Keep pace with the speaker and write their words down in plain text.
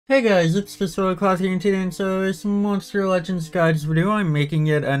Hey guys, it's Cloth here, and today in this Monster Legends Guides video, I'm making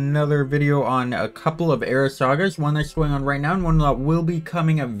yet another video on a couple of era sagas, one that's going on right now and one that will be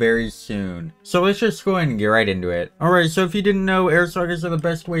coming up very soon. So let's just go ahead and get right into it. Alright, so if you didn't know, era sagas are the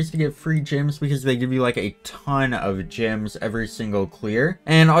best ways to get free gems because they give you like a ton of gems every single clear.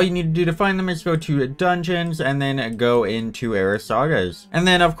 And all you need to do to find them is go to dungeons and then go into era sagas. And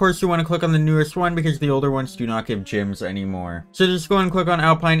then of course you want to click on the newest one because the older ones do not give gems anymore. So just go and click on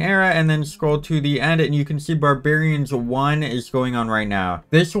Alpine Era and then scroll to the end and you can see Barbarians 1 is going on right now.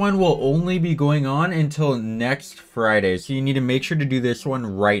 This one will only be going on until next Friday, so you need to make sure to do this one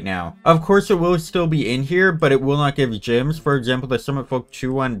right now. Of course it will still be in here, but it will not give gems. For example, the Summit Folk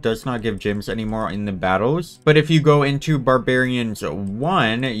 2 one does not give gems anymore in the battles, but if you go into Barbarians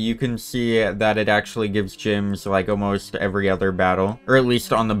 1 you can see that it actually gives gems like almost every other battle, or at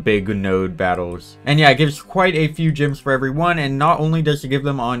least on the big node battles. And yeah, it gives quite a few gems for every one, and not only does it give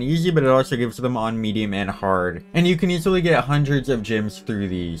them on easy, but it also gives them on medium and hard, and you can easily get hundreds of gems through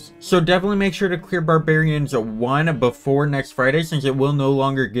these. So definitely make sure to clear Barbarians 1 before next Friday, since it will no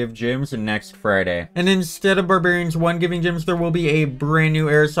longer give gems next Friday. And instead of Barbarians 1 giving gems, there will be a brand new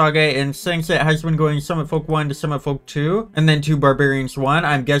era saga, and since it has been going Summit Folk 1 to Summit Folk 2 and then to Barbarians 1,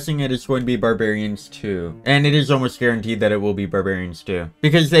 I'm guessing it is going to be Barbarians 2, and it is almost guaranteed that it will be Barbarians 2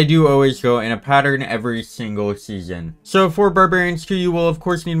 because they do always go in a pattern every single season. So for Barbarians 2 you will of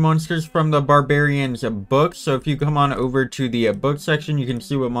course need monsters from the Barbarians book. So if you come on over to the book section, you can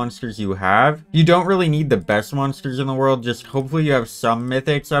see what monsters you have. You don't really need the best monsters in the world, just hopefully you have some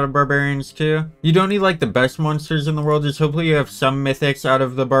mythics out of Barbarians 2. You don't need like the best monsters in the world, just hopefully you have some mythics out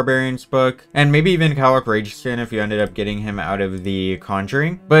of the Barbarians book, and maybe even Kalak Rageskin if you ended up getting him out of the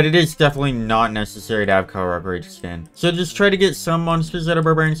Conjuring, but it is definitely not necessary to have Kalak Rageskin. So just try to get some monsters out of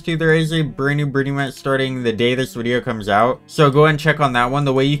Barbarians 2. There is a brand new breeding event starting the day this video comes out, so go ahead and check on that one.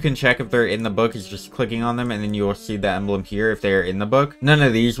 The way you can check if they're in the book is just clicking on them, and then you will see the emblem here if they're in the book. None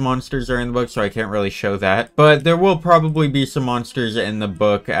of these monsters are in the book, so I can't really show that, but there will probably be some monsters in the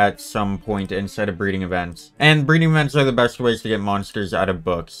book at some point instead of breeding events, and breeding events are the best ways to get monsters out of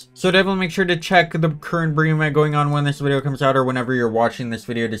books. So definitely make sure to check the current breeding event going on when this video comes out, or whenever you're watching this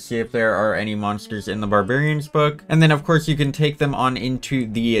video, to see if there are any monsters in the Barbarians book. And then of course you can take them on into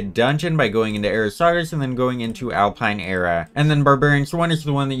the dungeon by going into Era Sagas and then going into Alpine Era, and then Barbarians 1 is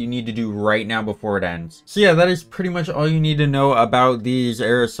the one that you need to do right now before it ends. So yeah, that is pretty much all you need to know about these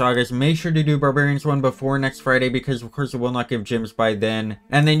era sagas. Make sure to do Barbarians 1 before next Friday because of course it will not give gems by then.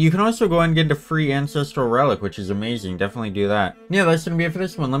 And then you can also go and get a free ancestral relic, which is amazing. Definitely do that. Yeah, that's gonna be it for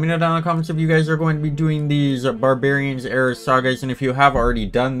this one. Let me know down in the comments if you guys are going to be doing these Barbarians era sagas, and if you have already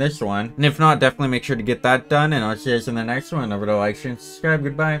done this one, and if not, definitely make sure to get that done, and I'll see you guys in the next one. Over to like, share, and subscribe.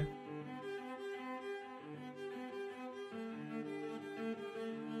 Goodbye.